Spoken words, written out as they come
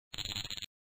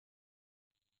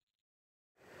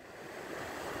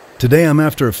Today I'm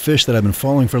after a fish that I've been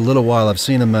following for a little while. I've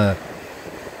seen him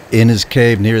in his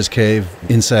cave, near his cave,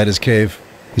 inside his cave.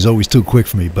 He's always too quick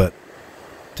for me, but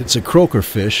it's a croaker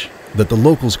fish that the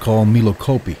locals call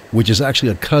milokopi, which is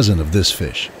actually a cousin of this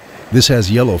fish. This has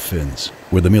yellow fins,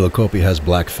 where the milokopi has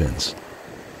black fins.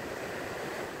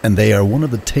 And they are one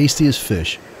of the tastiest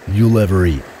fish you'll ever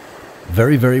eat.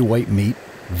 Very, very white meat,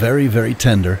 very, very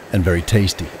tender, and very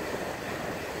tasty.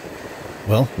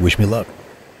 Well, wish me luck.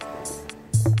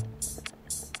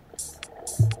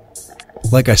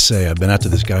 Like I say, I've been after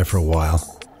this guy for a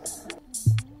while.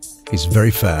 He's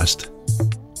very fast.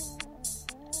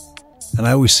 And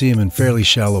I always see him in fairly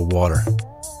shallow water,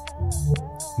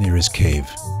 near his cave.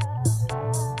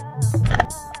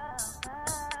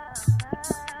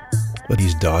 But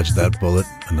he's dodged that bullet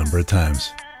a number of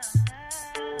times.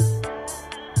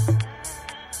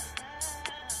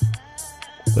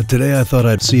 But today I thought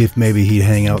I'd see if maybe he'd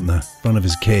hang out in the front of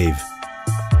his cave.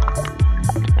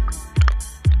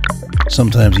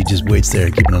 Sometimes he just waits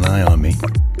there keeping an eye on me.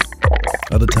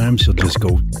 Other times he'll just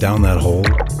go down that hole,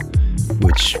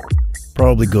 which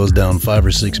probably goes down 5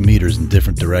 or 6 meters in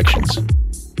different directions.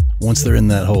 Once they're in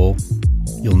that hole,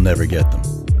 you'll never get them.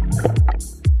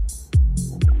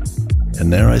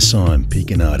 And there I saw him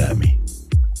peeking out at me,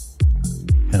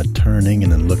 kind of turning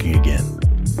and then looking again.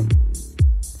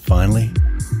 Finally,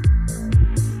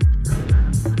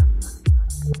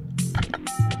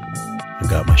 I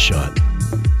got my shot.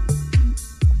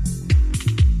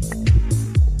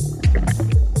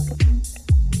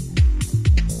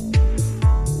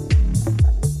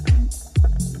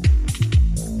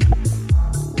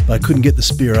 I couldn't get the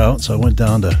spear out, so I went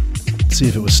down to see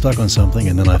if it was stuck on something,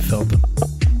 and then I felt him.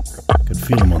 Could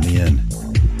feel him on the end.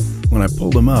 When I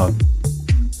pulled him out,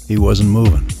 he wasn't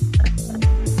moving.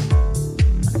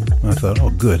 I thought,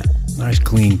 oh good, nice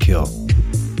clean kill.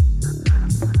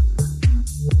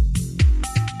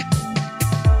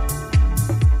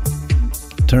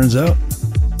 Turns out,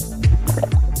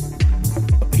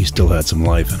 he still had some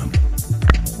life in him.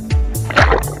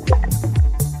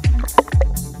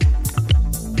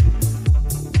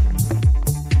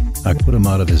 I put him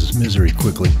out of his misery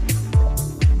quickly.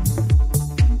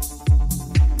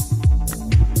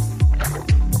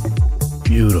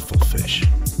 Beautiful fish.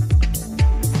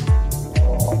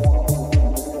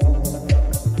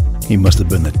 He must have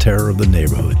been the terror of the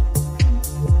neighborhood.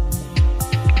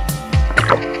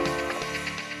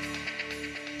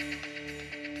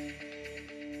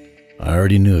 I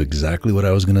already knew exactly what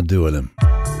I was going to do with him.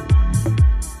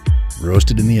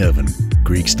 Roasted in the oven,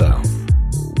 Greek style.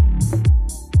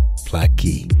 Plaque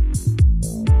key.